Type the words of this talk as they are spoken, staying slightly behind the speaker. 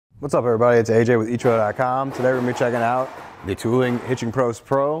What's up, everybody? It's AJ with etrailer.com. Today we're going to be checking out the Thule Hitching Post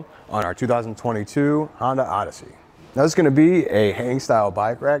Pro on our 2022 Honda Odyssey. Now this is going to be a hang style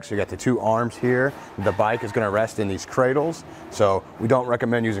bike rack, so you got the two arms here. The bike is going to rest in these cradles, so we don't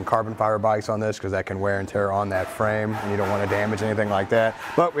recommend using carbon fiber bikes on this because that can wear and tear on that frame and you don't want to damage anything like that.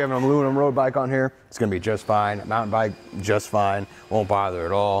 But we have an aluminum road bike on here. It's going to be just fine. A mountain bike, just fine. Won't bother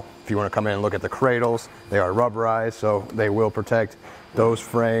at all. If you want to come in and look at the cradles, they are rubberized, so they will protect those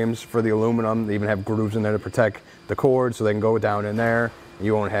frames for the aluminum. They even have grooves in there to protect the cord so they can go down in there.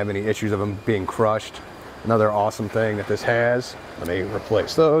 You won't have any issues of them being crushed. Another awesome thing that this has, let me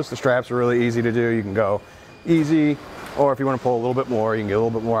replace those. The straps are really easy to do. You can go easy, or if you want to pull a little bit more, you can get a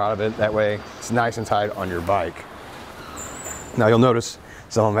little bit more out of it. That way it's nice and tight on your bike. Now you'll notice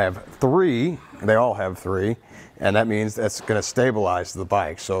some of them have three, they all have three, and that means that's going to stabilize the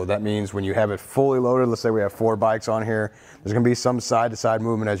bike. So that means when you have it fully loaded, let's say we have 4 bikes on here, there's going to be some side-to-side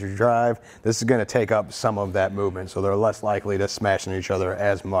movement as you drive. This is going to take up some of that movement, so they're less likely to smash into each other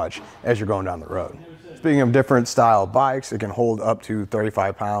as much as you're going down the road. Speaking of different style bikes, it can hold up to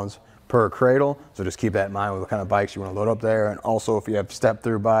 35 pounds per cradle, so just keep that in mind with what kind of bikes you want to load up there. And also, if you have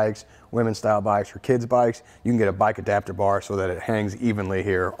step-through bikes, women's style bikes, or kids bikes, you can get a bike adapter bar so that it hangs evenly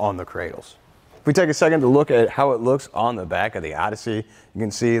here on the cradles. If we take a second to look at how it looks on the back of the Odyssey, you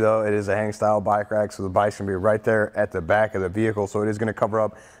can see though it is a hang style bike rack, so the bike's gonna be right there at the back of the vehicle, so it is gonna cover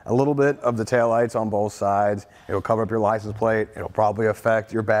up a little bit of the taillights on both sides. It'll cover up your license plate. It'll probably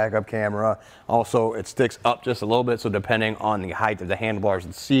affect your backup camera. Also, it sticks up just a little bit, so depending on the height of the handlebars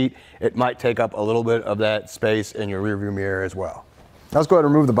of the seat, it might take up a little bit of that space in your rearview mirror as well. Now let's go ahead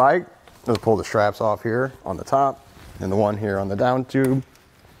and remove the bike. Let's pull the straps off here on the top and the one here on the down tube.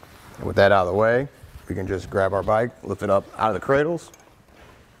 And with that out of the way, we can just grab our bike, lift it up out of the cradles,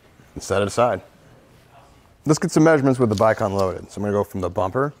 and set it aside. Let's get some measurements with the bike unloaded. So I'm gonna go from the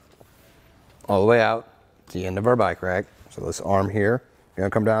bumper all the way out to the end of our bike rack. So this arm here,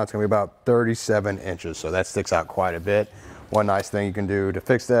 gonna come down, it's gonna be about 37 inches. So that sticks out quite a bit. One nice thing you can do to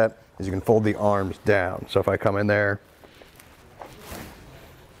fix that is you can fold the arms down. So if I come in there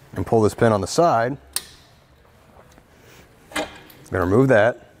and pull this pin on the side, it's gonna remove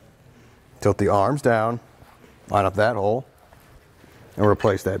that. Tilt the arms down, line up that hole, and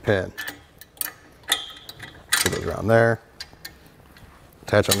replace that pin. Put those around there,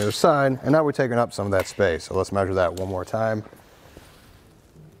 attach on the other side, and now we're taking up some of that space. So let's measure that one more time.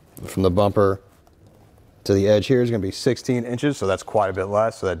 From the bumper to the edge here is going to be 16 inches, so that's quite a bit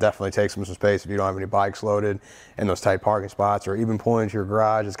less. So that definitely takes some space if you don't have any bikes loaded in those tight parking spots, or even pulling into your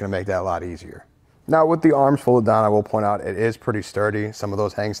garage. It's going to make that a lot easier. Now with the arms folded down, I will point out it is pretty sturdy. Some of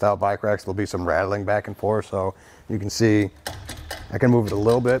those hang style bike racks, there'll be some rattling back and forth. So you can see I can move it a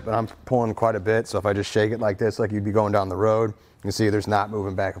little bit, but I'm pulling quite a bit. So if I just shake it like this, like you'd be going down the road, you can see there's not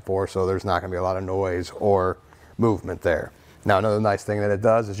moving back and forth. So there's not gonna be a lot of noise or movement there. Now another nice thing that it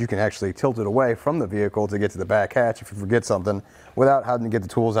does is you can actually tilt it away from the vehicle to get to the back hatch if you forget something without having to get the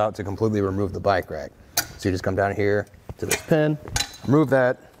tools out to completely remove the bike rack. So you just come down here to this pin, remove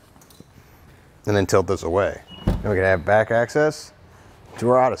that, and then tilt this away. Then we can have back access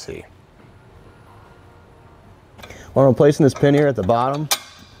to our Odyssey. While I'm placing this pin here at the bottom,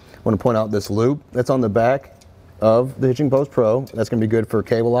 I want to point out this loop that's on the back of the Hitching Post Pro. That's going to be good for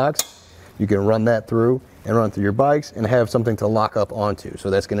cable locks. You can run that through and run through your bikes and have something to lock up onto. So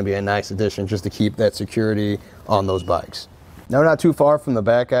that's going to be a nice addition just to keep that security on those bikes. Now we're not too far from the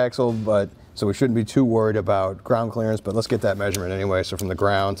back axle, so we shouldn't be too worried about ground clearance, but let's get that measurement anyway. So from the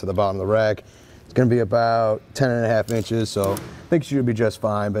ground to the bottom of the rack, it's going to be about 10.5 inches, so I think you should be just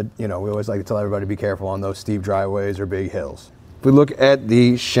fine, but you know, we always like to tell everybody to be careful on those steep driveways or big hills. If we look at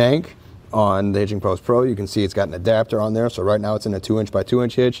the shank on the Hitching Post Pro, you can see it's got an adapter on there. So right now it's in a 2-inch by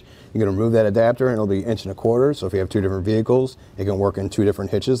 2-inch hitch. You're gonna remove that adapter and it'll be 1.25 inches. So if you have 2 different vehicles, it can work in 2 different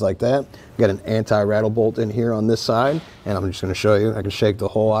hitches like that. We've got an anti-rattle bolt in here on this side, and I'm just gonna show you. I can shake the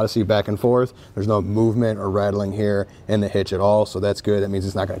whole Odyssey back and forth. There's no movement or rattling here in the hitch at all, so that's good. That means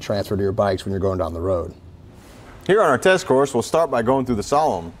it's not gonna transfer to your bikes when you're going down the road. Here on our test course, we'll start by going through the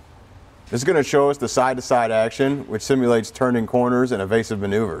Solemn. This is gonna show us the side-to-side action, which simulates turning corners and evasive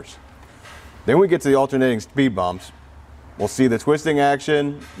maneuvers. Then we get to the alternating speed bumps. We'll see the twisting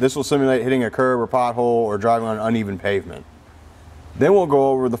action. This will simulate hitting a curb or pothole or driving on uneven pavement. Then we'll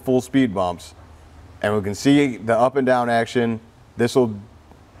go over the full speed bumps, and we can see the up and down action. This will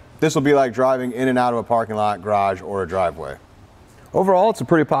be like driving in and out of a parking lot, garage, or a driveway. Overall, it's a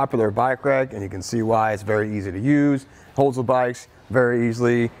pretty popular bike rack, and you can see why. It's very easy to use, holds the bikes very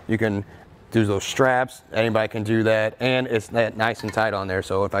easily. You can There's those straps, anybody can do that, and it's nice and tight on there,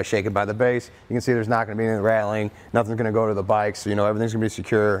 so if I shake it by the base, you can see there's not going to be any rattling, nothing's going to go to the bike, so you know everything's going to be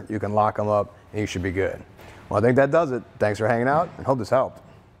secure. You can lock them up and you should be good. Well, I think that does it. Thanks for hanging out and hope this helped.